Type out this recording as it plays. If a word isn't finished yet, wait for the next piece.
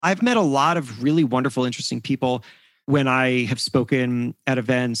I've met a lot of really wonderful, interesting people when I have spoken at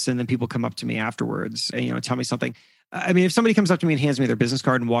events, and then people come up to me afterwards and, tell me something. I mean, if somebody comes up to me and hands me their business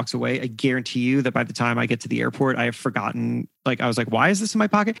card and walks away, I guarantee you that by the time I get to the airport, I have forgotten, I was like, why is this in my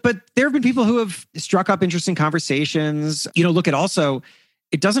pocket? But there have been people who have struck up interesting conversations. Look at also,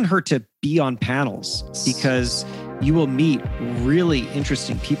 it doesn't hurt to be on panels because you will meet really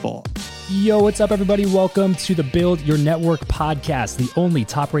interesting people. Yo, what's up, everybody? Welcome to the Build Your Network podcast, the only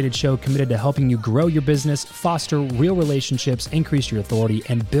top-rated show committed to helping you grow your business, foster real relationships, increase your authority,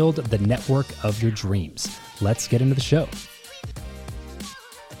 and build the network of your dreams. Let's get into the show.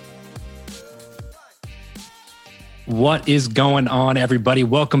 What is going on, everybody?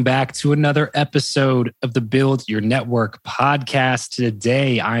 Welcome back to another episode of the Build Your Network podcast.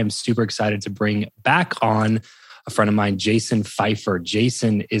 Today, I am super excited to bring back on a friend of mine, Jason Feifer.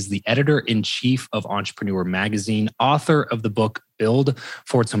 Jason is the editor-in-chief of Entrepreneur Magazine, author of the book Build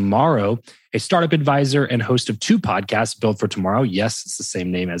for Tomorrow, a startup advisor and host of two podcasts, Build for Tomorrow. Yes, it's the same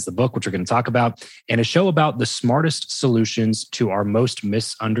name as the book, which we're going to talk about, and a show about the smartest solutions to our most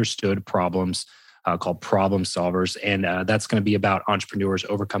misunderstood problems called Problem Solvers. And that's going to be about entrepreneurs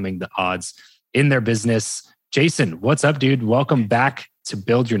overcoming the odds in their business. Jason, what's up, dude? Welcome back to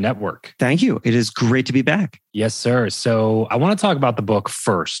Build Your Network. Thank you. It is great to be back. Yes, sir. So I want to talk about the book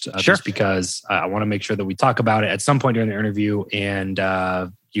first, Sure. Just because I want to make sure that we talk about it at some point during the interview. And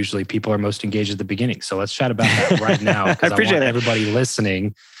usually people are most engaged at the beginning. So let's chat about that right now. I appreciate everybody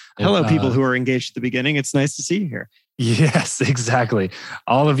listening. Hello, people who are engaged at the beginning. It's nice to see you here. Yes, exactly.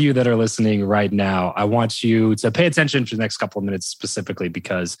 All of you that are listening right now, I want you to pay attention for the next couple of minutes specifically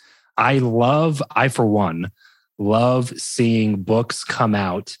because I for one, love seeing books come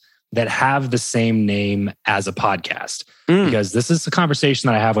out that have the same name as a podcast. Because this is a conversation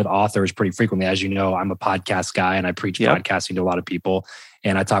that I have with authors pretty frequently. As you know, I'm a podcast guy and I preach podcasting to a lot of people.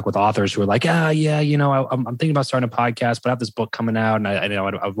 And I talk with authors who are like, I'm thinking about starting a podcast, but I have this book coming out and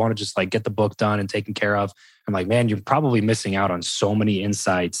I want to just get the book done and taken care of. I'm like, man, you're probably missing out on so many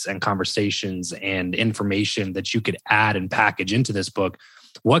insights and conversations and information that you could add and package into this book.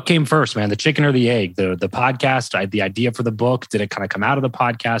 What came first, man? The chicken or the egg? The podcast, the idea for the book, did it kind of come out of the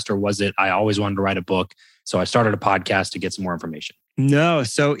podcast, or was it, I always wanted to write a book, so I started a podcast to get some more information? No,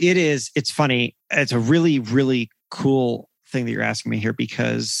 so it's funny. It's a really, really cool thing that you're asking me here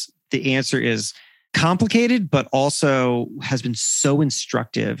because the answer is complicated, but also has been so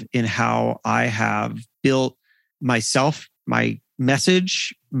instructive in how I have built myself, my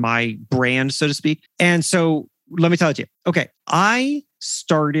message, my brand, so to speak. And so let me tell you, okay, I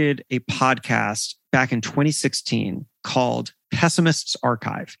started a podcast back in 2016 called Pessimist's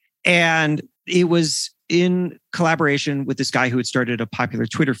Archive. And it was in collaboration with this guy who had started a popular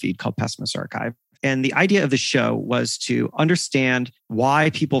Twitter feed called Pessimist's Archive. And the idea of the show was to understand why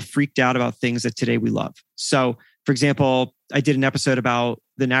people freaked out about things that today we love. So, for example, I did an episode about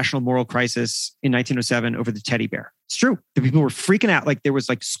the national moral crisis in 1907 over the teddy bear. It's true. The people were freaking out. There was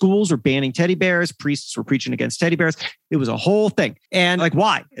schools were banning teddy bears. Priests were preaching against teddy bears. It was a whole thing. And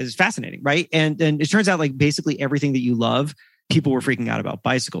why? It's fascinating, right? And it turns out basically everything that you love, people were freaking out about: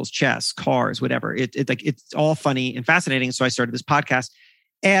 bicycles, chess, cars, whatever. It's all funny and fascinating. So I started this podcast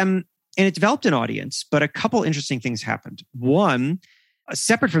and it developed an audience, but a couple interesting things happened. One,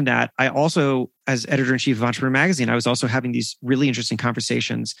 separate from that, I also, as editor-in-chief of Entrepreneur Magazine, I was also having these really interesting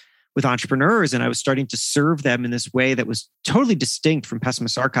conversations with entrepreneurs, and I was starting to serve them in this way that was totally distinct from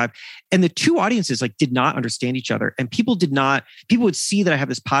Pessimist's Archive. And the two audiences did not understand each other. And people would see that I have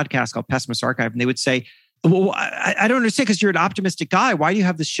this podcast called Pessimist's Archive, and they would say, well, I don't understand because you're an optimistic guy. Why do you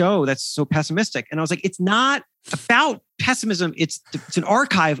have this show that's so pessimistic? And I was like, it's not about pessimism. It's an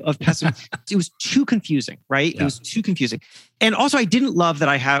archive of pessimism. It was too confusing, right? Yeah. It was too confusing. And also I didn't love that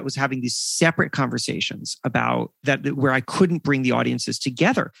I was having these separate conversations about that where I couldn't bring the audiences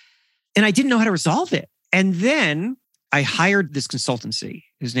together. And I didn't know how to resolve it. And then I hired this consultancy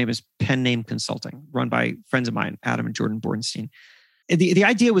whose name is Pen Name Consulting, run by friends of mine, Adam and Jordan Bornstein. The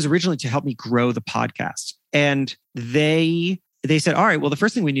idea was originally to help me grow the podcast. And they said, all right, well, the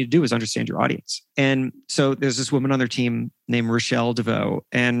first thing we need to do is understand your audience. And so there's this woman on their team named Rochelle DeVoe.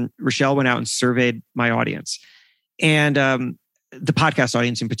 And Rochelle went out and surveyed my audience and the podcast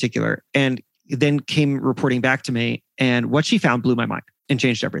audience in particular, and then came reporting back to me. And what she found blew my mind and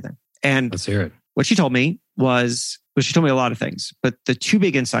changed everything. And let's hear it. What she told me was, she told me a lot of things, but the two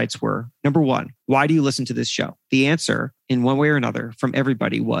big insights were, number one, why do you listen to this show? The answer, in one way or another, from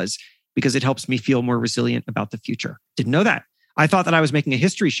everybody was, because it helps me feel more resilient about the future. Didn't know that. I thought that I was making a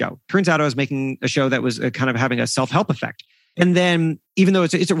history show. Turns out I was making a show that was kind of having a self-help effect. And then even though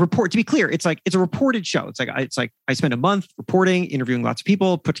it's a report, to be clear, it's a reported show. It's like I spent a month reporting, interviewing lots of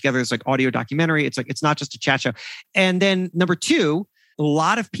people, put together this like audio documentary. It's not just a chat show. And then number two, a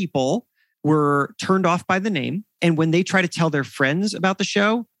lot of people were turned off by the name. And when they try to tell their friends about the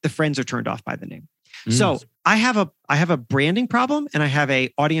show, the friends are turned off by the name. So I have a branding problem and I have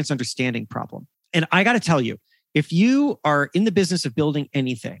a audience understanding problem. And I got to tell you, if you are in the business of building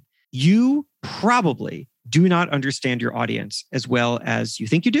anything, you probably do not understand your audience as well as you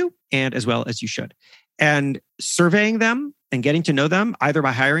think you do and as well as you should. And surveying them and getting to know them, either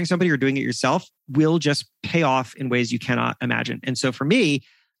by hiring somebody or doing it yourself, will just pay off in ways you cannot imagine. And so for me,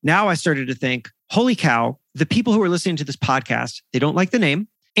 now I started to think, holy cow, the people who are listening to this podcast, they don't like the name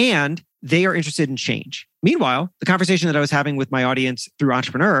and they are interested in change. Meanwhile, the conversation that I was having with my audience through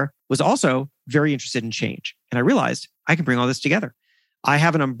Entrepreneur was also very interested in change. And I realized I can bring all this together. I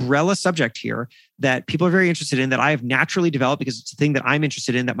have an umbrella subject here that people are very interested in, that I have naturally developed because it's a thing that I'm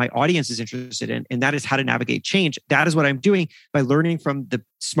interested in, that my audience is interested in, and that is how to navigate change. That is what I'm doing by learning from the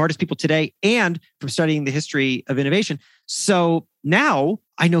smartest people today and from studying the history of innovation. So now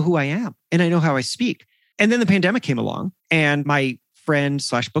I know who I am and I know how I speak. And then the pandemic came along and my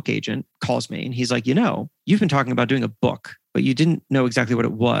friend/book agent calls me and he's like, you've been talking about doing a book, but you didn't know exactly what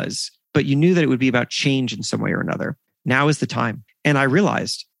it was, but you knew that it would be about change in some way or another. Now is the time. And I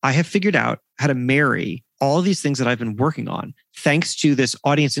realized I have figured out how to marry all of these things that I've been working on thanks to this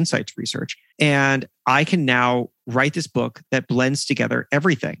audience insights research. And I can now write this book that blends together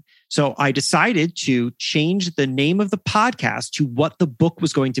everything. So I decided to change the name of the podcast to what the book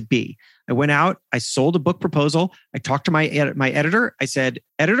was going to be. I went out, I sold a book proposal. I talked to my editor. I said,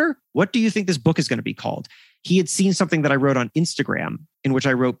 editor, what do you think this book is going to be called? He had seen something that I wrote on Instagram in which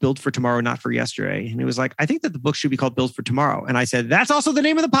I wrote Build for Tomorrow, Not for Yesterday. And he was like, I think that the book should be called Build for Tomorrow. And I said, that's also the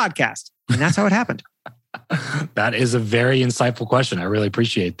name of the podcast. And that's how it happened. That is a very insightful question. I really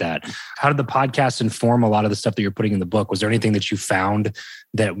appreciate that. How did the podcast inform a lot of the stuff that you're putting in the book? Was there anything that you found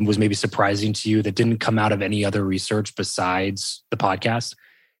that was maybe surprising to you that didn't come out of any other research besides the podcast?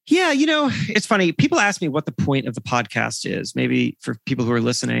 Yeah, it's funny. People ask me what the point of the podcast is. Maybe for people who are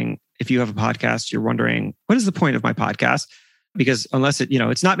listening, if you have a podcast, you're wondering, what is the point of my podcast? Because unless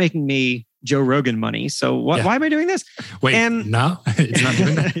it's not making me Joe Rogan money. So why am I doing this? Wait, no, it's not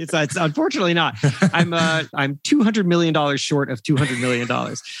doing that. it's unfortunately not. I'm $200 million short of $200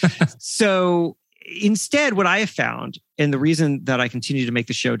 million. So instead, what I have found, and the reason that I continue to make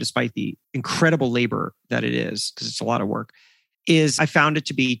the show, despite the incredible labor that it is, because it's a lot of work, is I found it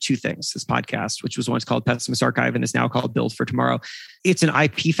to be two things. This podcast, which was once called Pessimist Archive and is now called Build for Tomorrow. It's an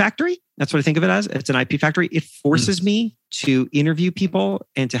IP factory. That's what I think of it as. It's an IP factory. It forces me to interview people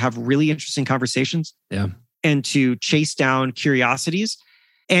and to have really interesting conversations. Yeah. And to chase down curiosities.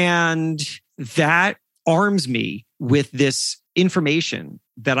 And that arms me with this information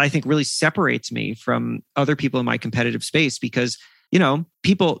that I think really separates me from other people in my competitive space. Because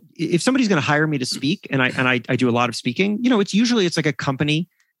people, if somebody's going to hire me to speak, and I do a lot of speaking, it's like a company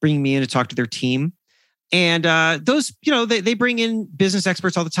bringing me in to talk to their team. And those, they bring in business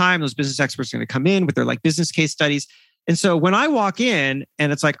experts all the time. Those business experts are going to come in with their like business case studies. And so when I walk in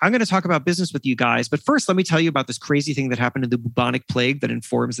and it's like, I'm going to talk about business with you guys, but first let me tell you about this crazy thing that happened in the bubonic plague that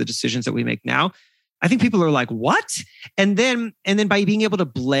informs the decisions that we make now. I think people are like, what? And then by being able to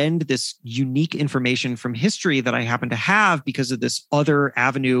blend this unique information from history that I happen to have because of this other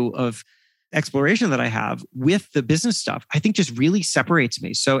avenue of exploration that I have with the business stuff, I think just really separates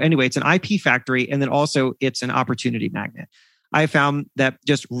me. So anyway, it's an IP factory. And then also it's an opportunity magnet. I found that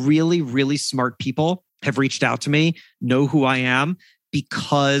just really, really smart people have reached out to me, know who I am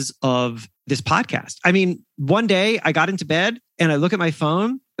because of this podcast. I mean, one day I got into bed and I look at my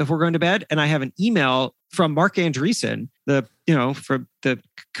phone before going to bed and I have an email from Mark Andreessen, the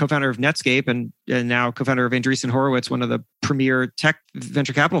co-founder of Netscape and now co-founder of Andreessen Horowitz, one of the premier tech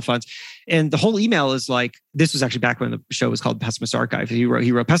venture capital funds. And the whole email is like, this was actually back when the show was called Pessimist Archive. He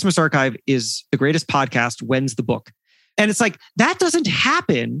wrote Pessimist Archive is the greatest podcast. When's the book? And it's like, that doesn't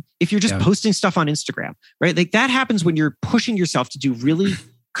happen if you're just posting stuff on Instagram, right? Like that happens when you're pushing yourself to do really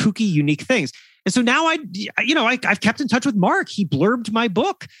kooky, unique things. And so now I've kept in touch with Mark. He blurbed my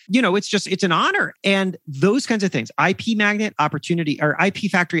book. It's an honor. And those kinds of things, IP magnet, opportunity, or IP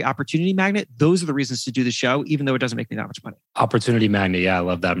factory, opportunity magnet, those are the reasons to do the show, even though it doesn't make me that much money. Opportunity magnet. Yeah, I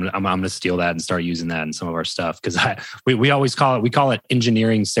love that. I'm going to steal that and start using that in some of our stuff. Because we always call it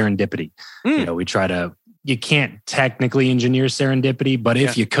engineering serendipity. You can't technically engineer serendipity, but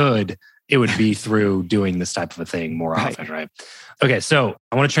if you could, it would be through doing this type of a thing more often, right? Okay, so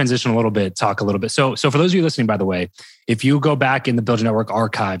I want to transition a little bit, talk a little bit. So for those of you listening, by the way, if you go back in the Build Your Network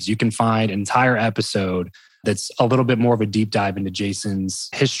archives, you can find an entire episode that's a little bit more of a deep dive into Jason's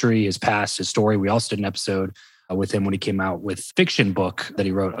history, his past, his story. We also did an episode with him when he came out with fiction book that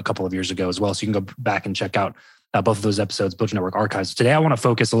he wrote a couple of years ago as well. So you can go back and check out both of those episodes, Bilge Network Archives. Today, I want to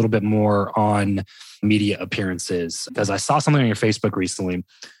focus a little bit more on media appearances because I saw something on your Facebook recently.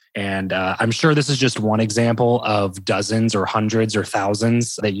 And I'm sure this is just one example of dozens or hundreds or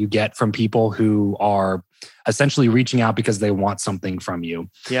thousands that you get from people who are essentially reaching out because they want something from you.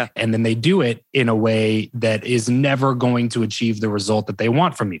 Yeah. And then they do it in a way that is never going to achieve the result that they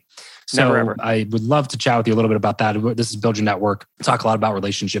want from you. So Never, ever. I would love to chat with you a little bit about that. This is Build Your Network. We talk a lot about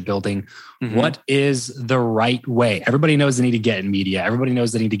relationship building. Mm-hmm. What is the right way? Everybody knows they need to get in media. Everybody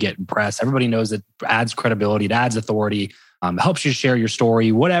knows they need to get in press. Everybody knows it adds credibility. It adds authority. Helps you share your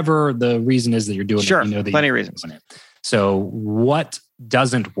story, whatever the reason is that you're doing sure, it. You know that plenty of reasons. So what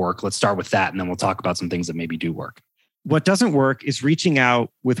doesn't work? Let's start with that, and then we'll talk about some things that maybe do work. What doesn't work is reaching out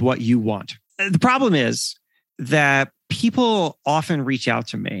with what you want. The problem is that people often reach out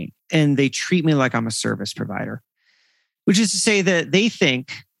to me and they treat me like I'm a service provider, which is to say that they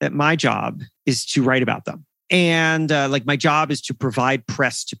think that my job is to write about them. And like my job is to provide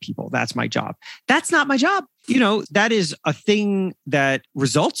press to people. That's my job. That's not my job. That is a thing that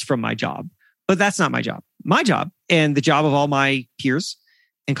results from my job, but that's not my job. My job and the job of all my peers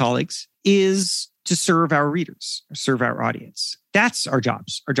and colleagues is to serve our readers, serve our audience. That's our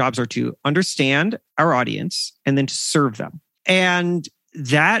jobs. Our jobs are to understand our audience and then to serve them. And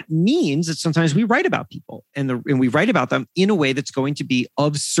that means that sometimes we write about people and we write about them in a way that's going to be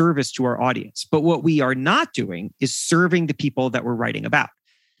of service to our audience. But what we are not doing is serving the people that we're writing about.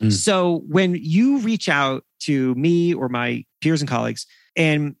 So when you reach out to me or my peers and colleagues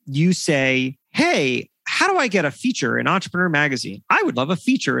and you say, hey, how do I get a feature in Entrepreneur Magazine? I would love a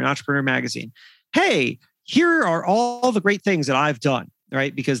feature in Entrepreneur Magazine. Hey, here are all the great things that I've done,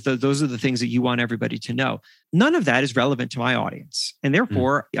 right? Because those are the things that you want everybody to know. None of that is relevant to my audience. And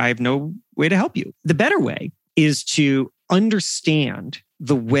therefore, I have no way to help you. The better way is to understand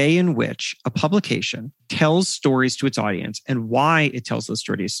the way in which a publication tells stories to its audience and why it tells those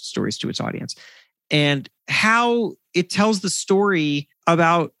stories to its audience and how it tells the story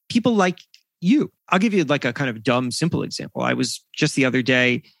about people like you. I'll give you like a kind of dumb, simple example. I was just the other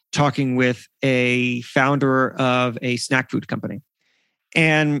day talking with a founder of a snack food company.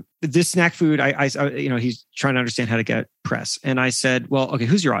 And this snack food, he's trying to understand how to get press. And I said, well, okay,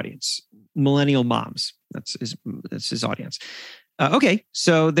 who's your audience? Millennial moms. That's his audience. Okay.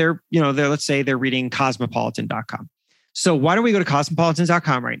 So they're let's say they're reading cosmopolitan.com. So why don't we go to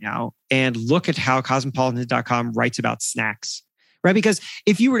cosmopolitan.com right now and look at how cosmopolitan.com writes about snacks, right? Because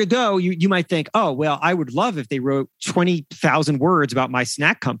if you were to go, you might think, oh, well, I would love if they wrote 20,000 words about my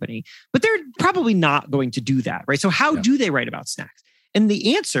snack company, but they're probably not going to do that, right? So how do they write about snacks? And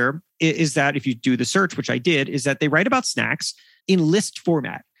the answer is that if you do the search, which I did, is that they write about snacks in list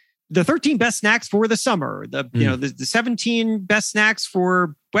format. The 13 best snacks for the summer, the 17 best snacks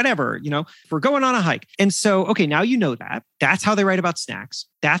for whatever, for going on a hike. And so, okay, now you know that. That's how they write about snacks.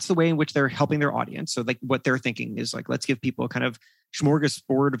 That's the way in which they're helping their audience. So like what they're thinking is like, let's give people a kind of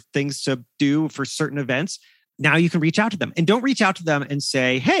smorgasbord of things to do for certain events. Now you can reach out to them and don't reach out to them and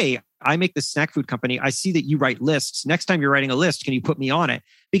say, hey, I make this snack food company. I see that you write lists. Next time you're writing a list, can you put me on it?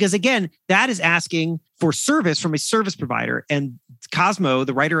 Because again, that is asking for service from a service provider. And Cosmo,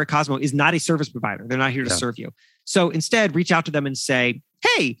 the writer at Cosmo, is not a service provider. They're not here to serve you. So instead, reach out to them and say,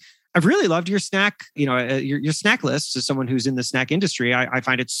 hey, I've really loved your snack, your snack list. As someone who's in the snack industry, I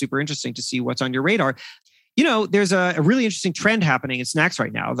find it super interesting to see what's on your radar. There's a really interesting trend happening in snacks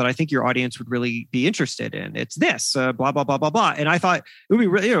right now that I think your audience would really be interested in. It's this, blah, blah, blah, blah, blah. And I thought it would be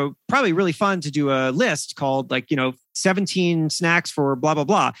really, probably really fun to do a list called 17 snacks for blah, blah,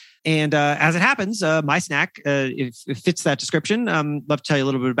 blah. And as it happens, my snack, if it fits that description, love to tell you a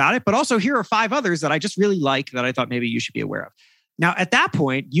little bit about it. But also here are 5 others that I just really like that I thought maybe you should be aware of. Now, at that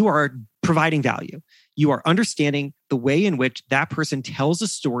point, you are providing value. You are understanding the way in which that person tells a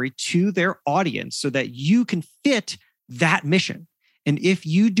story to their audience so that you can fit that mission. And if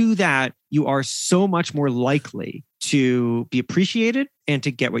you do that, you are so much more likely to be appreciated and to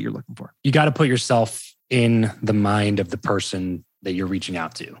get what you're looking for. You got to put yourself in the mind of the person that you're reaching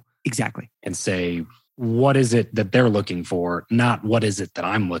out to. Exactly. And say, what is it that they're looking for? Not what is it that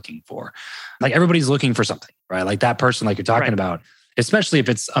I'm looking for? Like everybody's looking for something, right? Like that person, like you're talking about, Especially if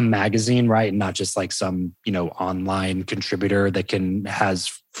it's a magazine, right? And not just like some, online contributor that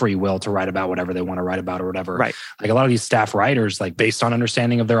has free will to write about whatever they want to write about or whatever. Right. Like a lot of these staff writers, like based on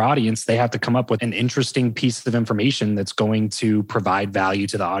understanding of their audience, they have to come up with an interesting piece of information that's going to provide value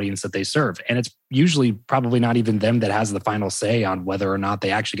to the audience that they serve. And it's usually probably not even them that has the final say on whether or not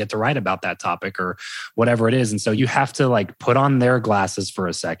they actually get to write about that topic or whatever it is. And so you have to like put on their glasses for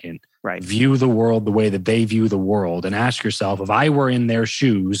a second, right? View the world the way that they view the world and ask yourself, if I were in their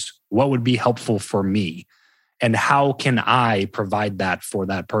shoes, what would be helpful for me? And how can I provide that for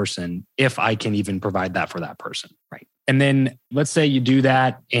that person if I can even provide that for that person? Right. And then let's say you do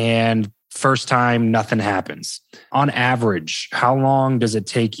that and first time, nothing happens. On average, how long does it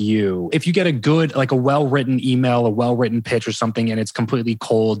take you? If you get a good, like a well-written email, a well-written pitch or something, and it's completely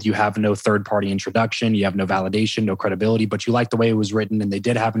cold, you have no third-party introduction, you have no validation, no credibility, but you like the way it was written and they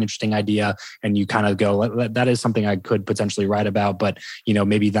did have an interesting idea and you kind of go, that is something I could potentially write about, but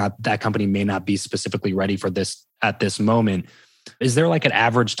maybe that company may not be specifically ready for this at this moment. Is there like an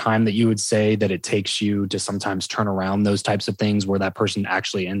average time that you would say that it takes you to sometimes turn around those types of things where that person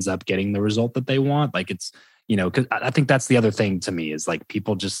actually ends up getting the result that they want? Like it's, because I think that's the other thing to me is like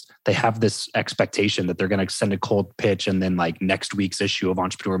people they have this expectation that they're going to send a cold pitch and then like next week's issue of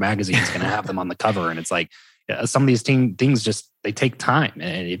Entrepreneur Magazine is going to have them on the cover. And it's like some of these things just, they take time.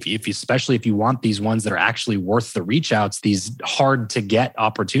 And if especially if you want these ones that are actually worth the reach outs, these hard to get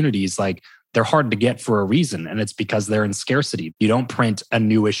opportunities, like they're hard to get for a reason, and it's because they're in scarcity. You don't print a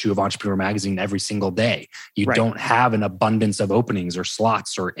new issue of Entrepreneur Magazine every single day. You don't have an abundance of openings or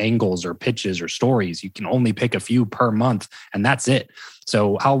slots or angles or pitches or stories. You can only pick a few per month, and that's it.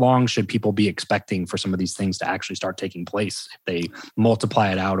 So how long should people be expecting for some of these things to actually start taking place if they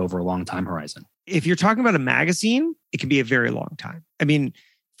multiply it out over a long time horizon? If you're talking about a magazine, it can be a very long time. I mean,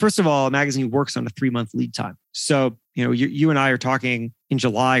 first of all, a magazine works on a 3-month lead time. So, you and I are talking in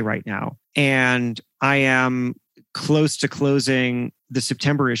July right now, and I am close to closing the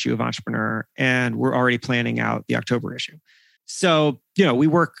September issue of Entrepreneur, and we're already planning out the October issue. So, we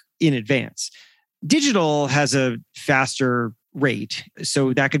work in advance. Digital has a faster rate,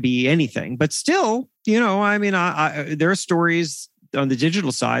 so that could be anything. But still, there are stories on the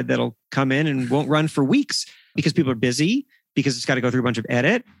digital side that'll come in and won't run for weeks because people are busy, because it's got to go through a bunch of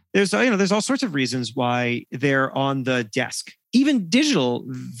edit. There's all sorts of reasons why they're on the desk. Even digital,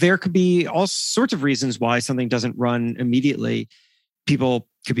 there could be all sorts of reasons why something doesn't run immediately. People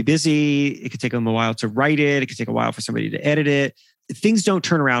could be busy. It could take them a while to write it. It could take a while for somebody to edit it. Things don't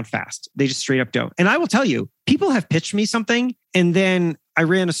turn around fast. They just straight up don't. And I will tell you, people have pitched me something and then I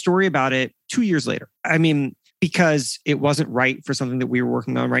ran a story about it 2 years later. I mean, because it wasn't right for something that we were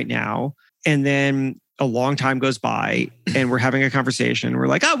working on right now. And then a long time goes by and we're having a conversation. We're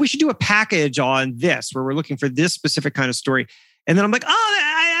like, we should do a package on this where we're looking for this specific kind of story. And then I'm like,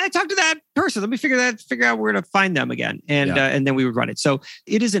 I talked to that person. Let me figure out where to find them again. And then we would run it. So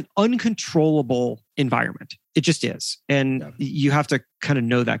it is an uncontrollable environment. It just is. And you have to kind of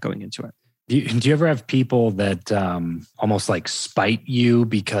know that going into it. Do you ever have people that almost like spite you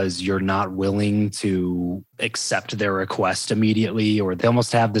because you're not willing to accept their request immediately? Or they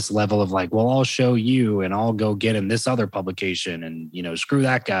almost have this level of like, well, I'll show you and I'll go get him this other publication and, screw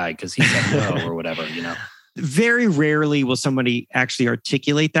that guy because he said no or whatever, Very rarely will somebody actually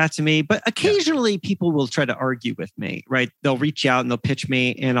articulate that to me, but occasionally people will try to argue with me, right? They'll reach out and they'll pitch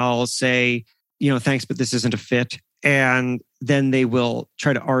me and I'll say, thanks, but this isn't a fit. And then they will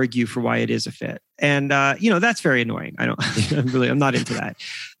try to argue for why it is a fit. And, that's very annoying. I'm not into that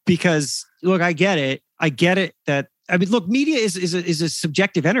because look, I get it. Look, media is a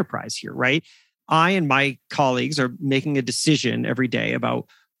subjective enterprise here, right? I and my colleagues are making a decision every day about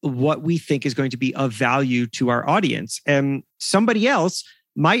what we think is going to be of value to our audience. And somebody else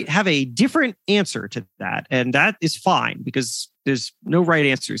might have a different answer to that. And that is fine because there's no right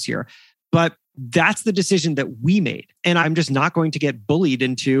answers here. But that's the decision that we made. And I'm just not going to get bullied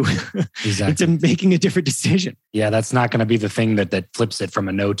into, into making a different decision. Yeah, that's not going to be the thing that flips it from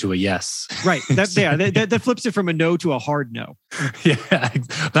a no to a yes. Right. That flips it from a no to a hard no. Yeah.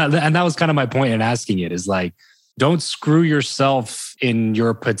 And that was kind of my point in asking it is like, don't screw yourself in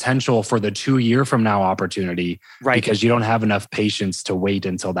your potential for the 2 year from now opportunity, right? Because you don't have enough patience to wait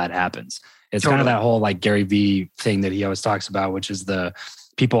until that happens. It's kind of that whole like Gary Vee thing that he always talks about, which is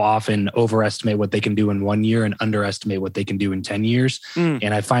people often overestimate what they can do in 1 year and underestimate what they can do in 10 years.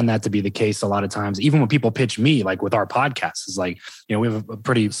 And I find that to be the case a lot of times, even when people pitch me, like with our podcast, is like, we have a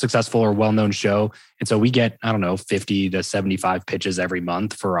pretty successful or well-known show. And so we get, 50 to 75 pitches every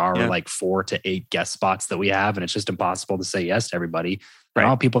month for our like 4 to 8 guest spots that we have. And it's just impossible to say yes to everybody. There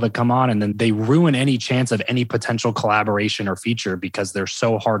are people that come on and then they ruin any chance of any potential collaboration or feature because they're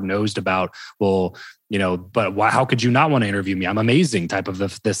so hard-nosed about, well, but why, how could you not want to interview me? I'm amazing type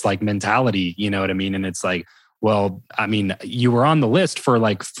of this like mentality, you know what I mean? And it's like, well, I mean, you were on the list for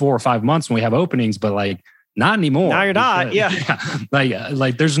like 4 or 5 months when we have openings, but like, not anymore. Now you're not. Yeah.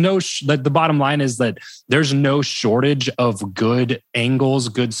 Like there's no, like the bottom line is that there's no shortage of good angles,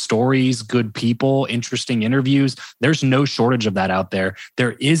 good stories, good people, interesting interviews. There's no shortage of that out there.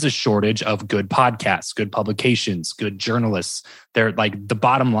 There is a shortage of good podcasts, good publications, good journalists. They're like, the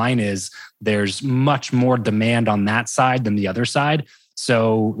bottom line is there's much more demand on that side than the other side.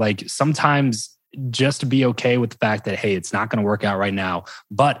 So like sometimes just to be okay with the fact that, hey, it's not going to work out right now.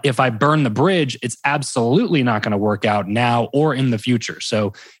 But if I burn the bridge, it's absolutely not going to work out now or in the future. So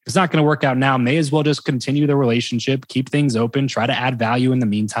if it's not going to work out now, may as well just continue the relationship, keep things open, try to add value in the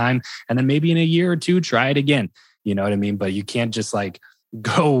meantime. And then maybe in a year or two, try it again. You know what I mean? But you can't just like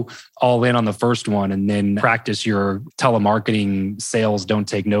go all in on the first one and then practice your telemarketing sales don't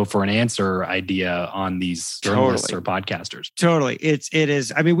take no for an answer idea on these journalists or podcasters. Totally. It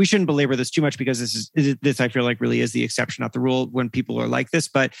is. I mean, we shouldn't belabor this too much because this I feel like really is the exception, not the rule when people are like this.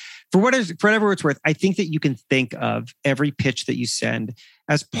 But for whatever it's worth, I think that you can think of every pitch that you send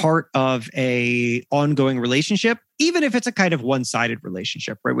as part of a ongoing relationship, even if it's a kind of one-sided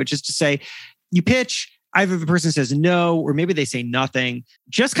relationship, right? Which is to say, you pitch, either the person says no, or maybe they say nothing.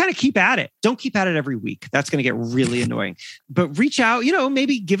 Just kind of keep at it. Don't keep at it every week. That's going to get really annoying. But reach out,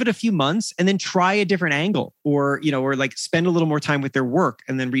 maybe give it a few months and then try a different angle or like spend a little more time with their work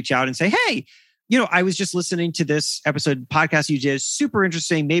and then reach out and say, hey, I was just listening to this episode podcast you did, super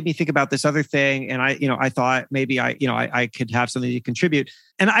interesting, made me think about this other thing. And I thought maybe I could have something to contribute.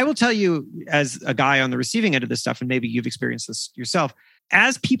 And I will tell you as a guy on the receiving end of this stuff, and maybe you've experienced this yourself,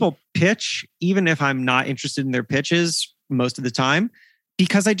 as people pitch, even if I'm not interested in their pitches most of the time,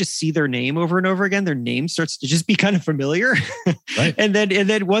 because I just see their name over and over again, their name starts to just be kind of familiar. Right. and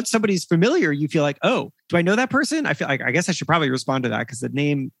then once somebody's familiar, you feel like, oh, do I know that person? I feel like, I guess I should probably respond to that because the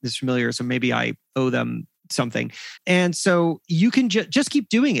name is familiar. So maybe I owe them something. And so you can just keep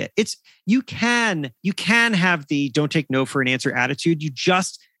doing it. You can have the don't take no for an answer attitude. You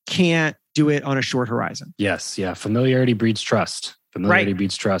just can't do it on a short horizon. Yes. Yeah. Familiarity breeds trust. Familiarity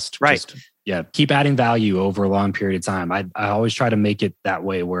breeds trust. Right. Keep adding value over a long period of time. I always try to make it that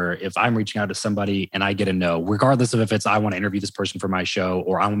way where if I'm reaching out to somebody and I get a no, regardless of if it's I want to interview this person for my show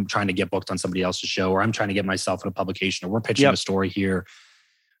or I'm trying to get booked on somebody else's show or I'm trying to get myself in a publication or we're pitching a story here,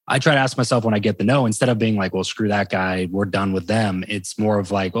 I try to ask myself when I get the no, instead of being like, well, screw that guy, we're done with them. It's more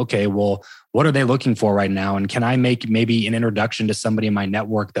of like, okay, well, what are they looking for right now? And can I make maybe an introduction to somebody in my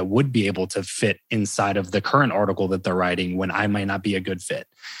network that would be able to fit inside of the current article that they're writing when I might not be a good fit?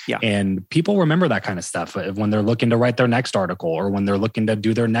 Yeah. And people remember that kind of stuff when they're looking to write their next article or when they're looking to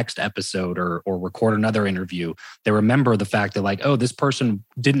do their next episode or record another interview. They remember the fact that like, oh, this person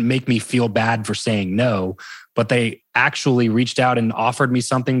didn't make me feel bad for saying no, but they actually reached out and offered me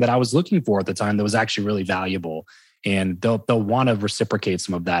something that I was looking for at the time that was actually really valuable. And they'll want to reciprocate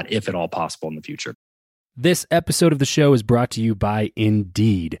some of that if at all possible in the future. This episode of the show is brought to you by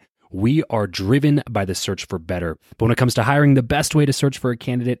Indeed. We are driven by the search for better. But when it comes to hiring, the best way to search for a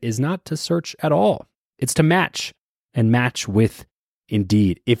candidate is not to search at all. It's to match and match with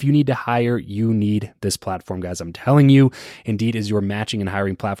Indeed. If you need to hire, you need this platform, guys. I'm telling you, Indeed is your matching and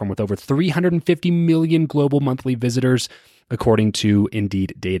hiring platform with over 350 million global monthly visitors, according to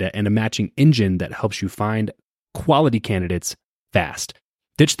Indeed data, and a matching engine that helps you find quality candidates fast.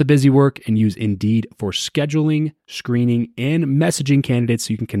 Ditch the busy work and use Indeed for scheduling, screening, and messaging candidates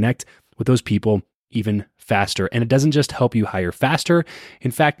so you can connect with those people even faster. And it doesn't just help you hire faster.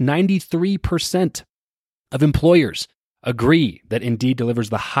 In fact, 93% of employers agree that Indeed delivers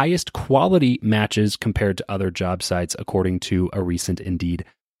the highest quality matches compared to other job sites, according to a recent Indeed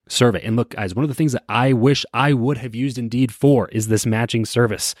survey. And look, guys, one of the things that I wish I would have used Indeed for is this matching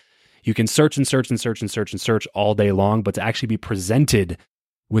service. You can search and search and search and search and search all day long, but to actually be presented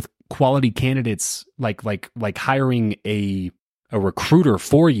with quality candidates, like hiring a recruiter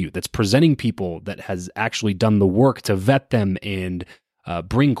for you that's presenting people that has actually done the work to vet them and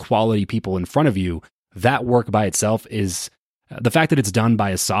bring quality people in front of you, that work by itself is the fact that it's done by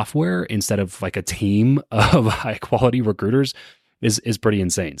a software instead of like a team of high quality recruiters is pretty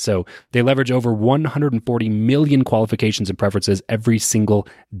insane. So they leverage over 140 million qualifications and preferences every single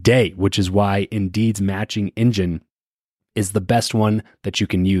day, which is why Indeed's matching engine is the best one that you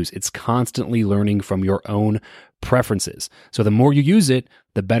can use. It's constantly learning from your own preferences. So the more you use it,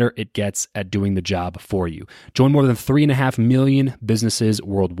 the better it gets at doing the job for you. Join more than 3.5 million businesses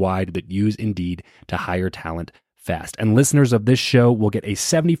worldwide that use Indeed to hire talent fast. And listeners of this show will get a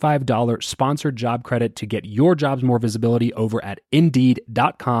 $75 sponsored job credit to get your jobs more visibility over at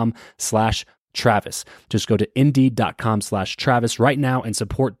Indeed.com/Travis. Just go to Indeed.com/Travis right now and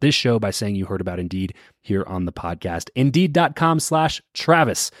support this show by saying you heard about Indeed here on the podcast.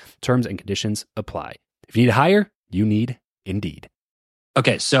 Indeed.com/Travis. Terms and conditions apply. If you need to hire, you need Indeed.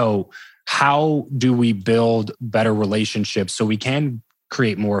 Okay, so how do we build better relationships so we can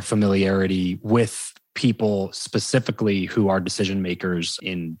create more familiarity with people specifically who are decision makers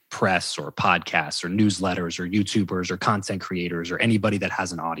in press or podcasts or newsletters or YouTubers or content creators or anybody that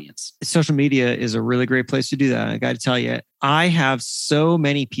has an audience? Social media is a really great place to do that. I got to tell you, I have so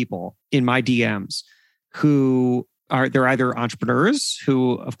many people in my DMs who they're either entrepreneurs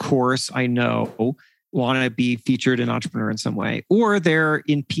who, of course, I know want to be featured in Entrepreneur in some way, or they're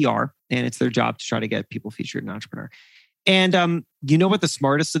in PR and it's their job to try to get people featured in Entrepreneur. And you know what the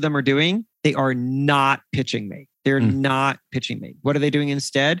smartest of them are doing? They are not pitching me. They're not pitching me. What are they doing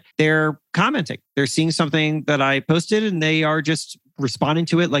instead? They're commenting. They're seeing something that I posted and they are just responding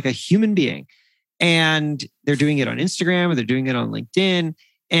to it like a human being. And they're doing it on Instagram or they're doing it on LinkedIn.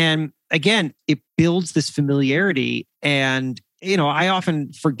 And again, it builds this familiarity. And I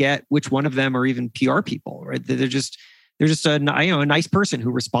often forget which one of them are even PR people, right? They're just a nice person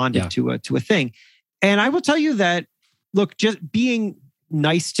who responded to a thing. And I will tell you that, look, just being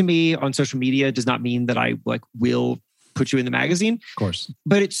nice to me on social media does not mean that I will put you in the magazine. Of course.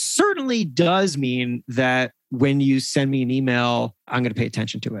 But it certainly does mean that when you send me an email, I'm going to pay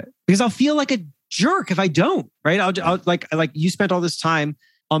attention to it because I'll feel like a jerk if I don't, right? I'll like you spent all this time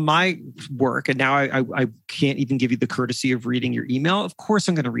on my work and now I can't even give you the courtesy of reading your email. Of course,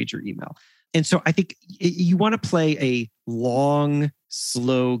 I'm going to read your email. And so I think you want to play a long,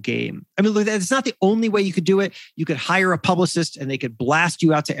 slow game. I mean, look, it's not the only way you could do it. You could hire a publicist and they could blast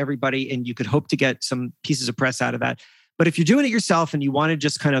you out to everybody and you could hope to get some pieces of press out of that. But if you're doing it yourself and you want to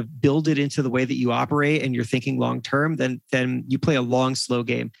just kind of build it into the way that you operate and you're thinking long-term, then you play a long, slow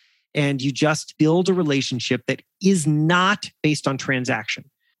game and you just build a relationship that is not based on transaction.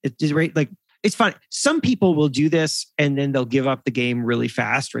 It is right. Like, it's funny. Some people will do this and then they'll give up the game really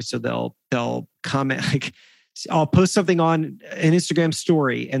fast, right? So they'll comment, like, I'll post something on an Instagram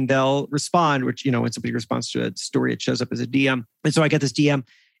story and they'll respond, which, when somebody responds to a story, it shows up as a DM. And so I get this DM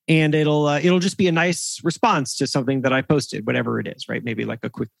and it'll just be a nice response to something that I posted, whatever it is, right? Maybe like a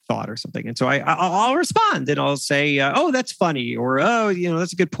quick thought or something. And so I'll respond and I'll say, oh, that's funny, or, oh,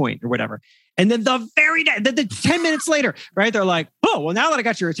 that's a good point, or whatever. And then the 10 minutes later, right? They're like, oh, well, now that I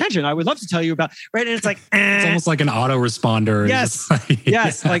got your attention, I would love to tell you about, right? And it's like, It's almost like an autoresponder. Yes.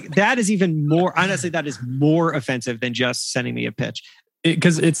 Yes. Like that is even more, honestly, that is more offensive than just sending me a pitch.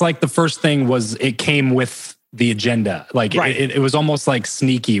 Because it's like the first thing was, it came with the agenda. Like right. it was almost like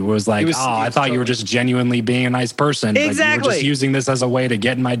sneaky. It was like, I thought you were just genuinely being a nice person. Exactly. But you were just using this as a way to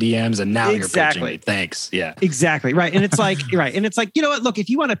get in my DMs and now you're pitching me. Thanks. Yeah. Exactly. Right. And it's like, right. And it's like, you know what, look, if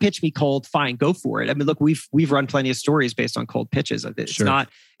you want to pitch me cold, fine, go for it. I mean, look, we've run plenty of stories based on cold pitches.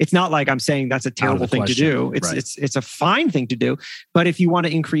 It's not like I'm saying that's a terrible thing to do. It's a fine thing to do. But if you want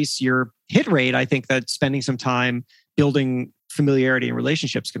to increase your hit rate, I think that spending some time building familiarity and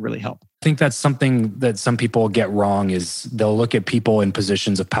relationships can really help. I think that's something that some people get wrong is they'll look at people in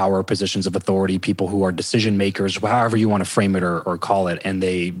positions of power, positions of authority, people who are decision makers, however you want to frame it or call it. And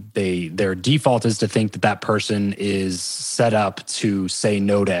their default is to think that person is set up to say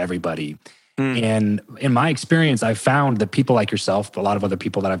no to everybody. And in my experience, I've found that people like yourself, a lot of other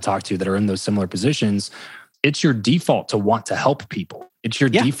people that I've talked to that are in those similar positions, it's your default to want to help people. It's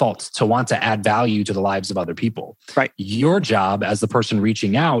your default to want to add value to the lives of other people. Right. Your job as the person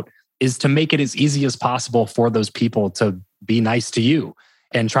reaching out is to make it as easy as possible for those people to be nice to you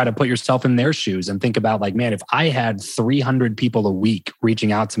and try to put yourself in their shoes and think about like, man, if I had 300 people a week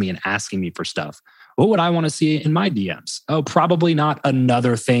reaching out to me and asking me for stuff, what would I want to see in my DMs? Oh, probably not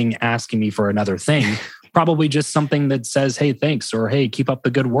another thing asking me for another thing. Probably just something that says, hey, thanks, or hey, keep up the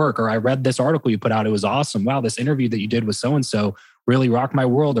good work, or I read this article you put out. It was awesome. Wow, this interview that you did with so-and-so really rocked my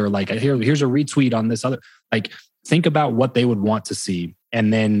world. Or like, here's a retweet on this other. Like, think about what they would want to see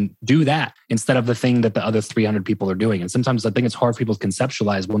and then do that instead of the thing that the other 300 people are doing. And sometimes I think it's hard for people to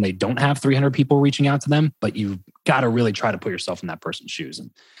conceptualize when they don't have 300 people reaching out to them, but you've got to really try to put yourself in that person's shoes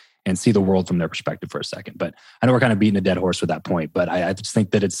and see the world from their perspective for a second. But I know we're kind of beating a dead horse with that point, but I just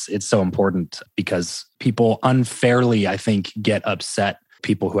think that it's so important because people unfairly, I think, get upset,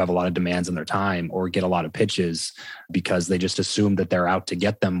 people who have a lot of demands in their time or get a lot of pitches because they just assume that they're out to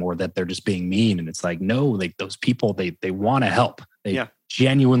get them or that they're just being mean. And it's like, no, like those people, they want to help. They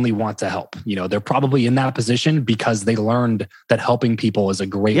genuinely want to help. They're probably in that position because they learned that helping people is a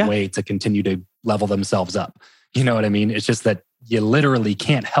great way to continue to level themselves up. You know what I mean? It's just that you literally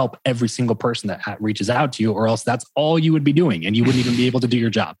can't help every single person that reaches out to you, or else that's all you would be doing and you wouldn't even be able to do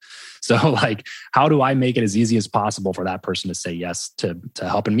your job. So like, how do I make it as easy as possible for that person to say yes to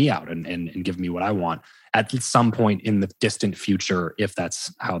helping me out and give me what I want at some point in the distant future, if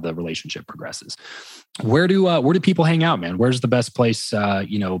that's how the relationship progresses? Where do people hang out, man? Where's the best place?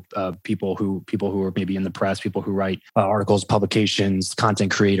 People who are maybe in the press, people who write articles, publications,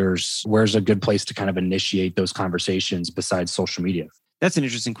 content creators. Where's a good place to kind of initiate those conversations besides social media? That's an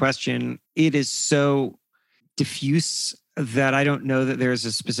interesting question. It is so diffuse that I don't know that there's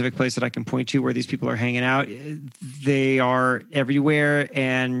a specific place that I can point to where these people are hanging out. They are everywhere.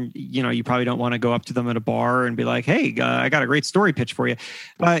 And, you probably don't want to go up to them at a bar and be like, hey, I got a great story pitch for you.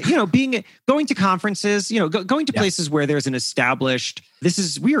 Going to conferences, going to places where there's an established,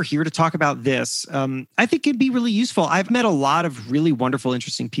 we are here to talk about this. I think it'd be really useful. I've met a lot of really wonderful,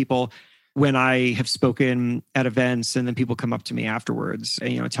 interesting people when I have spoken at events, and then people come up to me afterwards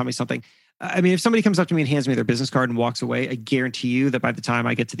and, tell me something. I mean, if somebody comes up to me and hands me their business card and walks away, I guarantee you that by the time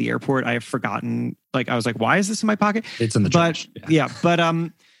I get to the airport, I have forgotten. Like, I was like, why is this in my pocket? It's in the trash.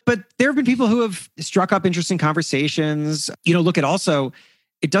 But there have been people who have struck up interesting conversations. Look at also,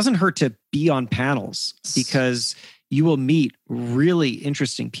 it doesn't hurt to be on panels because you will meet really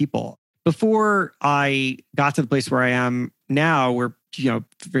interesting people. Before I got to the place where I am now, where,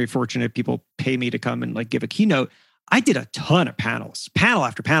 very fortunate people pay me to come and like give a keynote, I did a ton of panels, panel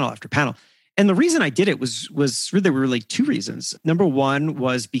after panel after panel. And the reason I did it was there were really two reasons. Number one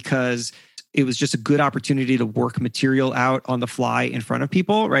was because it was just a good opportunity to work material out on the fly in front of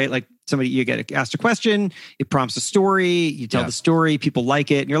people, right? Like you get asked a question, it prompts a story, you tell the story, people like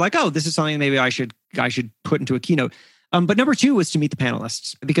it, and you're like, oh, this is something maybe I should put into a keynote. But number two was to meet the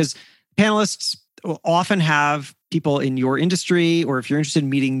panelists, because panelists will often have people in your industry, or if you're interested in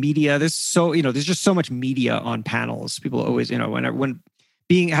meeting media, there's just so much media on panels. People always,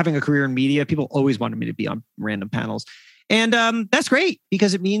 having a career in media, people always wanted me to be on random panels. And that's great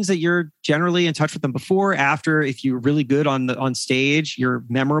because it means that you're generally in touch with them before, after. If you're really good on stage, you're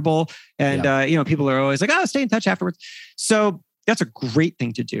memorable. And, people are always like, oh, stay in touch afterwards. So that's a great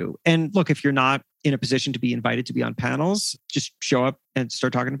thing to do. And look, if you're not in a position to be invited to be on panels, just show up and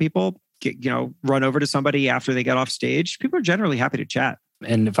start talking to people. Run over to somebody after they get off stage. People are generally happy to chat.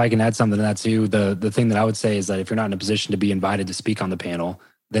 And if I can add something to that too, the thing that I would say is that if you're not in a position to be invited to speak on the panel,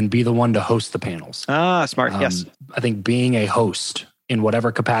 then be the one to host the panels. Ah, smart. Yes. I think being a host in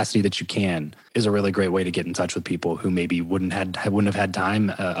whatever capacity that you can is a really great way to get in touch with people who maybe wouldn't have had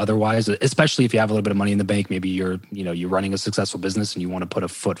time otherwise, especially if you have a little bit of money in the bank. Maybe you're running a successful business and you want to put a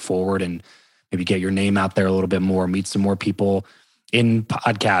foot forward and maybe get your name out there a little bit more, meet some more people in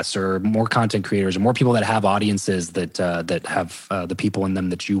podcasts, or more content creators, or more people that have audiences that have the people in them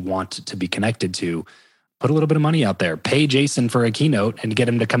that you want to be connected to. Put a little bit of money out there. Pay Jason for a keynote and get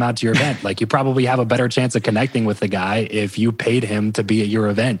him to come out to your event. Like, you probably have a better chance of connecting with the guy if you paid him to be at your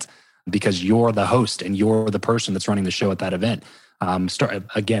event, because you're the host and you're the person that's running the show at that event.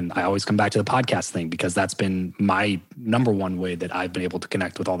 Again, I always come back to the podcast thing, because that's been my number one way that I've been able to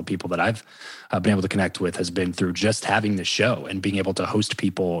connect with all the people that I've been able to connect with, has been through just having this show and being able to host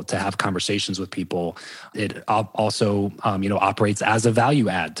people, to have conversations with people. It also, operates as a value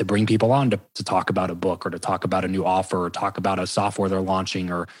add to bring people on to talk about a book, or to talk about a new offer, or talk about a software they're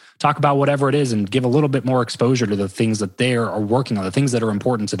launching, or talk about whatever it is, and give a little bit more exposure to the things that they are working on, the things that are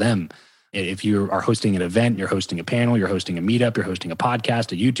important to them. If you are hosting an event, you're hosting a panel, you're hosting a meetup, you're hosting a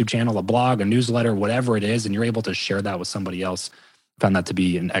podcast, a YouTube channel, a blog, a newsletter, whatever it is, and you're able to share that with somebody else, I found that to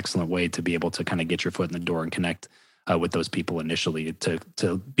be an excellent way to be able to kind of get your foot in the door and connect with those people initially,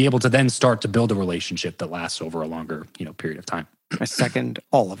 to be able to then start to build a relationship that lasts over a longer period of time. I second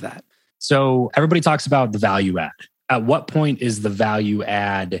all of that. So everybody talks about the value add. At what point is the value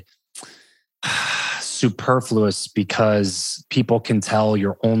add superfluous, because people can tell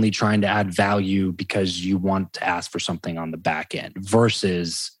you're only trying to add value because you want to ask for something on the back end,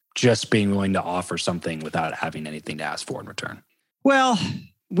 versus just being willing to offer something without having anything to ask for in return? Well,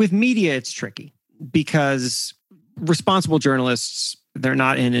 with media, it's tricky, because responsible journalists, they're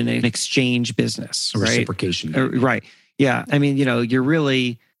not in an exchange business, right? Reciprocation. Right. Yeah. I mean, you're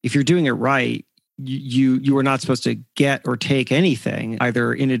really, if you're doing it right, you are not supposed to get or take anything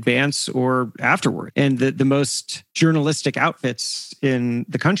either in advance or afterward. And the most journalistic outfits in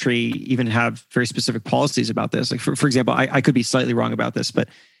the country even have very specific policies about this. Like for example, I could be slightly wrong about this, but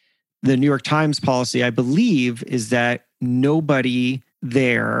the New York Times policy, I believe, is that nobody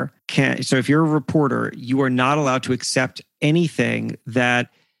there can. So if you're a reporter, you are not allowed to accept anything that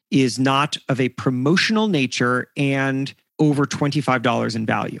is not of a promotional nature and over $25 in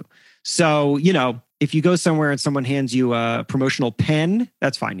value. So, If you go somewhere and someone hands you a promotional pen,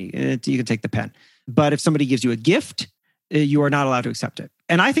 that's fine. You can take the pen. But if somebody gives you a gift, you are not allowed to accept it.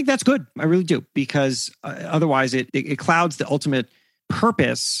 And I think that's good. I really do, because otherwise it clouds the ultimate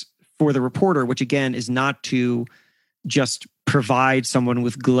purpose for the reporter, which again is not to just provide someone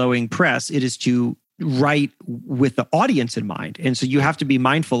with glowing press. It is to write with the audience in mind. And so you have to be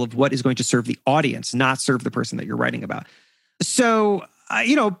mindful of what is going to serve the audience, not serve the person that you're writing about. So,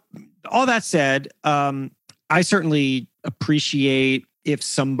 all that said, I certainly appreciate if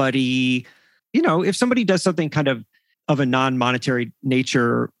somebody does something kind of a non-monetary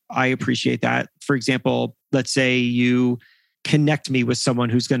nature. I appreciate that. For example, let's say you connect me with someone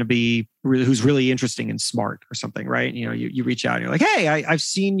who's really interesting and smart or something, right? You reach out and you're like, hey, I've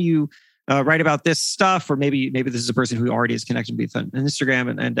seen you write about this stuff, or maybe this is a person who already is connected with on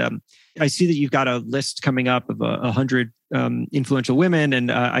Instagram, and I see that you've got a list coming up of 100 influential women,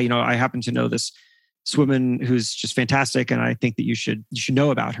 and I happen to know this woman who's just fantastic, and I think that you should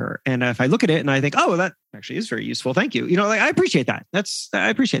know about her. And if I look at it and I think, oh, that actually is very useful, thank you. I appreciate that. I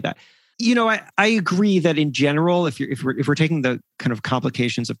appreciate that. I agree that in general, if we're taking the kind of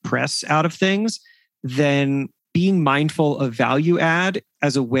complications of press out of things, then being mindful of value add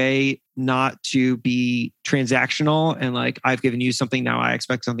as a way not to be transactional and like, I've given you something, now I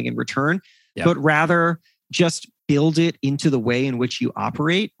expect something in return, but rather just build it into the way in which you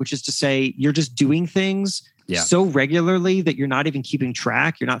operate, which is to say you're just doing things so regularly that you're not even keeping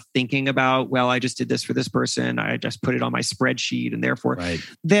track. You're not thinking about, well, I just did this for this person, I just put it on my spreadsheet, and therefore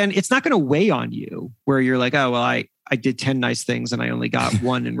then it's not going to weigh on you where you're like, oh, well, I did 10 nice things and I only got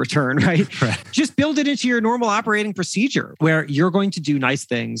one in return, right? Just build it into your normal operating procedure where you're going to do nice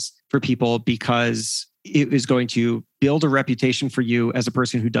things for people because it is going to build a reputation for you as a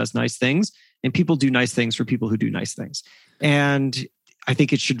person who does nice things, and people do nice things for people who do nice things. And I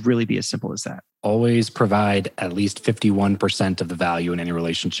think it should really be as simple as that. Always provide at least 51% of the value in any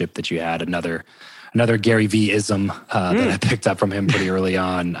relationship that you had. Another Gary V-ism that I picked up from him pretty early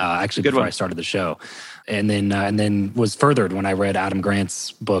on, actually before I started the show. And then was furthered when I read Adam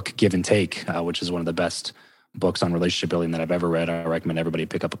Grant's book, Give and Take, which is one of the best books on relationship building that I've ever read. I recommend everybody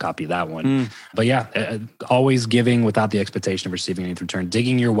pick up a copy of that one. But yeah, always giving without the expectation of receiving anything in return.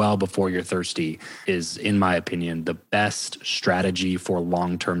 Digging your well before you're thirsty is, in my opinion, the best strategy for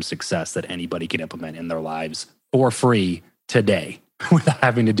long-term success that anybody can implement in their lives for free today without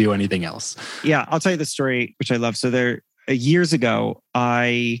having to do anything else. Yeah, I'll tell you the story, which I love. So years ago,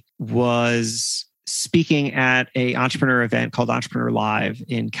 I was speaking at an entrepreneur event called Entrepreneur Live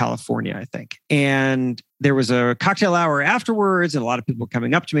in California, I think. And there was a cocktail hour afterwards, and a lot of people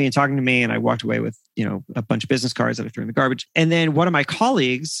coming up to me and talking to me. And I walked away with, a bunch of business cards that I threw in the garbage. And then one of my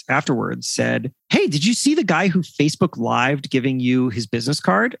colleagues afterwards said, hey, did you see the guy who Facebook Lived giving you his business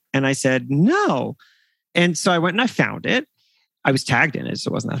card? And I said, no. And so I went and I found it. I was tagged in it, so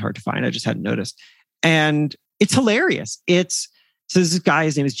it wasn't that hard to find. I just hadn't noticed. And it's hilarious. So this guy,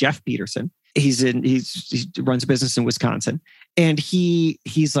 his name is Jeff Peterson. He runs a business in Wisconsin, and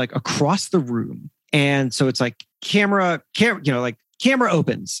he's like across the room. And so it's like camera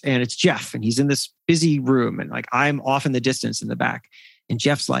opens, and it's Jeff, and he's in this busy room, and like I'm off in the distance in the back. And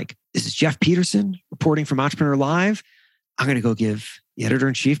Jeff's like, this is Jeff Peterson reporting from Entrepreneur Live. I'm going to go give the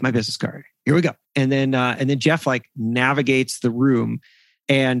editor-in-chief my business card. Here we go. And then Jeff like navigates the room.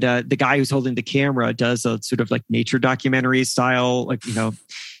 And the guy who's holding the camera does a sort of like nature documentary style, like,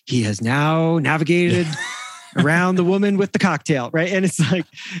 he has now navigated around the woman with the cocktail, right? And it's like,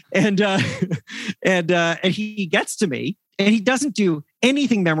 and he gets to me, and he doesn't do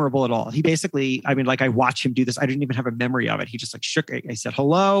anything memorable at all. He basically, I watch him do this. I didn't even have a memory of it. He just like shook. I said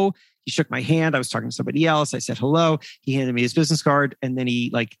hello. He shook my hand. I was talking to somebody else. I said hello. He handed me his business card, and then he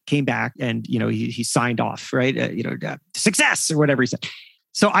like came back and he signed off, right? Success or whatever he said.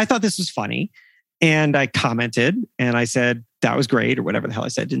 So I thought this was funny, and I commented and I said, that was great, or whatever the hell I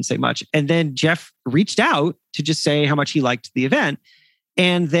said. Didn't say much. And then Jeff reached out to just say how much he liked the event,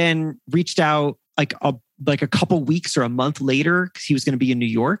 and then reached out like a couple weeks or a month later, because he was going to be in New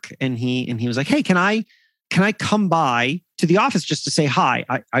York, and he was like, hey, can I come by to the office just to say hi?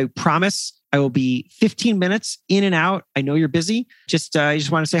 I promise I will be 15 minutes in and out. I know you're busy. I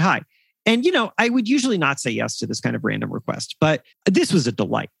just want to say hi. And, I would usually not say yes to this kind of random request, but this was a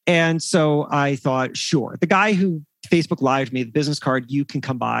delight. And so I thought, sure, the guy who Facebook Lived me the business card, you can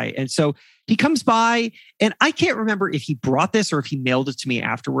come by. And so he comes by, and I can't remember if he brought this or if he mailed it to me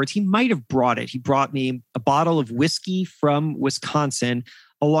afterwards. He might have brought it. He brought me a bottle of whiskey from Wisconsin,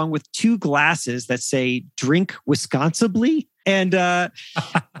 along with 2 glasses that say "Drink Wisconsibly." And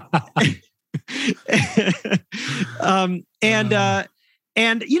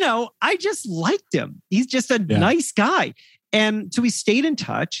And, I just liked him. He's just a nice guy. And so we stayed in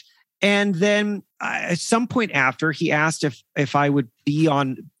touch. And then at some point after, he asked if I would be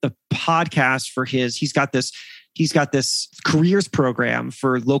on the podcast for he's got this careers program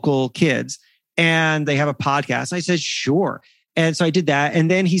for local kids, and they have a podcast. And I said, sure. And so I did that.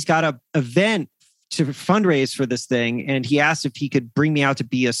 And then he's got an event to fundraise for this thing. And he asked if he could bring me out to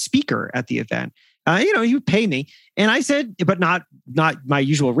be a speaker at the event. He would pay me. And I said, but not my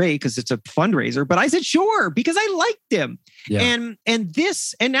usual rate because it's a fundraiser. But I said, sure, because I liked him. Yeah. And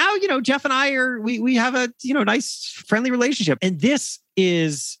now, Jeff and I we have a, nice friendly relationship. And this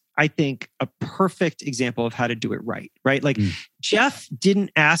is, I think, a perfect example of how to do it right? Like Jeff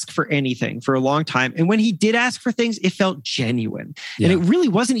didn't ask for anything for a long time. And when he did ask for things, it felt genuine. Yeah. And it really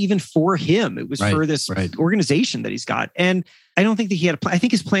wasn't even for him. It was for this organization that he's got. And I don't think that he had a plan. I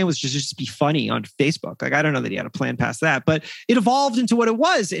think his plan was just be funny on Facebook. Like, I don't know that he had a plan past that, but it evolved into what it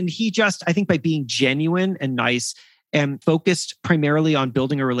was. And he just, I think by being genuine and nice and focused primarily on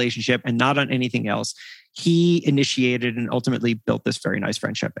building a relationship and not on anything else, he initiated and ultimately built this very nice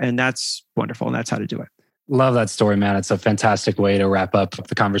friendship. And that's wonderful. And that's how to do it. Love that story, man. It's a fantastic way to wrap up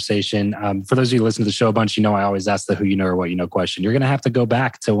the conversation. For those of you who listen to the show a bunch, I always ask the who you know or what you know question. You're going to have to go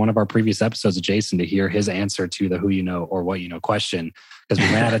back to one of our previous episodes of Jason to hear his answer to the who you know or what you know question, because we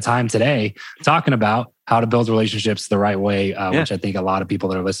ran out of time today talking about how to build relationships the right way, which I think a lot of people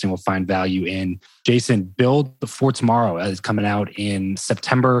that are listening will find value in. Jason, Build for Tomorrow is coming out in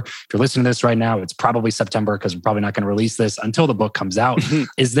September. If you're listening to this right now, it's probably September because we're probably not going to release this until the book comes out.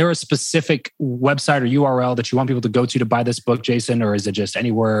 Is there a specific website or URL that you want people to go to buy this book, Jason, or is it just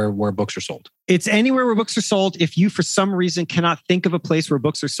anywhere where books are sold? It's anywhere where books are sold. If you, for some reason, cannot think of a place where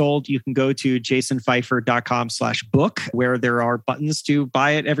books are sold, you can go to jasonfeifer.com/book, where there are buttons to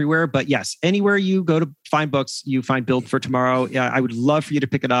buy it everywhere. But yes, anywhere you go to find books, you find Build for Tomorrow. I would love for you to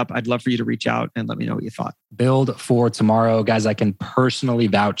pick it up. I'd love for you to reach out and let me know what you thought. Build for Tomorrow. Guys, I can personally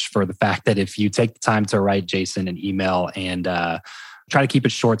vouch for the fact that if you take the time to write Jason an email and try to keep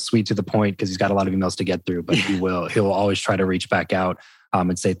it short, sweet, to the point, because he's got a lot of emails to get through, but he'll always try to reach back out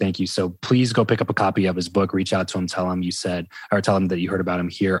and say thank you. So please go pick up a copy of his book, reach out to him, tell him that you heard about him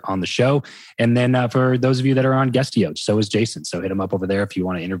here on the show. And then for those of you that are on Guestio, so is Jason. So hit him up over there if you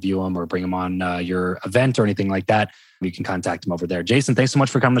want to interview him or bring him on your event or anything like that. You can contact him over there. Jason, thanks so much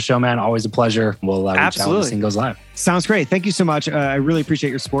for coming on the show, man. Always a pleasure. We'll reach out when this thing goes live. Sounds great. Thank you so much. I really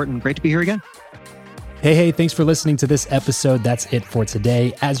appreciate your support and great to be here again. Hey, thanks for listening to this episode. That's it for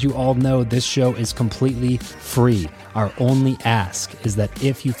today. As you all know, this show is completely free. Our only ask is that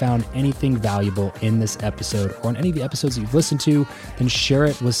if you found anything valuable in this episode or in any of the episodes that you've listened to, then share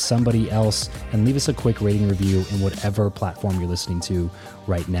it with somebody else and leave us a quick rating review in whatever platform you're listening to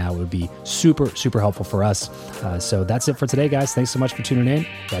right now. It would be super, super helpful for us. So that's it for today, guys. Thanks so much for tuning in.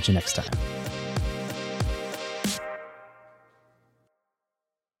 Catch you next time.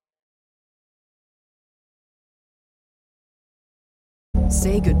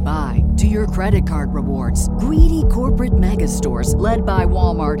 Say goodbye to your credit card rewards. Greedy corporate mega stores, led by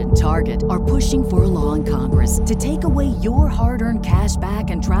Walmart and Target, are pushing for a law in Congress to take away your hard-earned cash back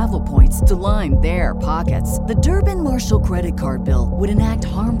and travel points to line their pockets. The Durbin-Marshall credit card bill would enact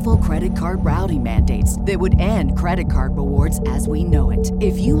harmful credit card routing mandates that would end credit card rewards as we know it.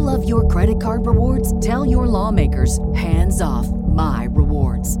 If you love your credit card rewards, tell your lawmakers, hands off my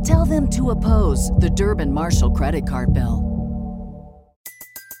rewards. Tell them to oppose the Durbin-Marshall credit card bill.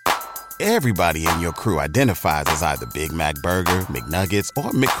 Everybody in your crew identifies as either Big Mac Burger, McNuggets, or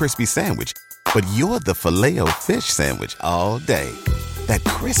McCrispy Sandwich. But you're the Filet-O-Fish Sandwich all day. That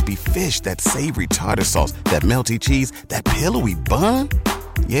crispy fish, that savory tartar sauce, that melty cheese, that pillowy bun.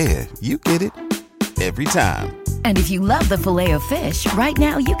 Yeah, you get it. Every time. And if you love the Filet-O-Fish, right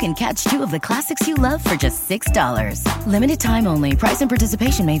now you can catch two of the classics you love for just $6. Limited time only. Price and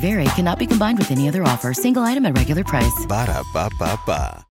participation may vary. Cannot be combined with any other offer. Single item at regular price. Ba-da-ba-ba-ba.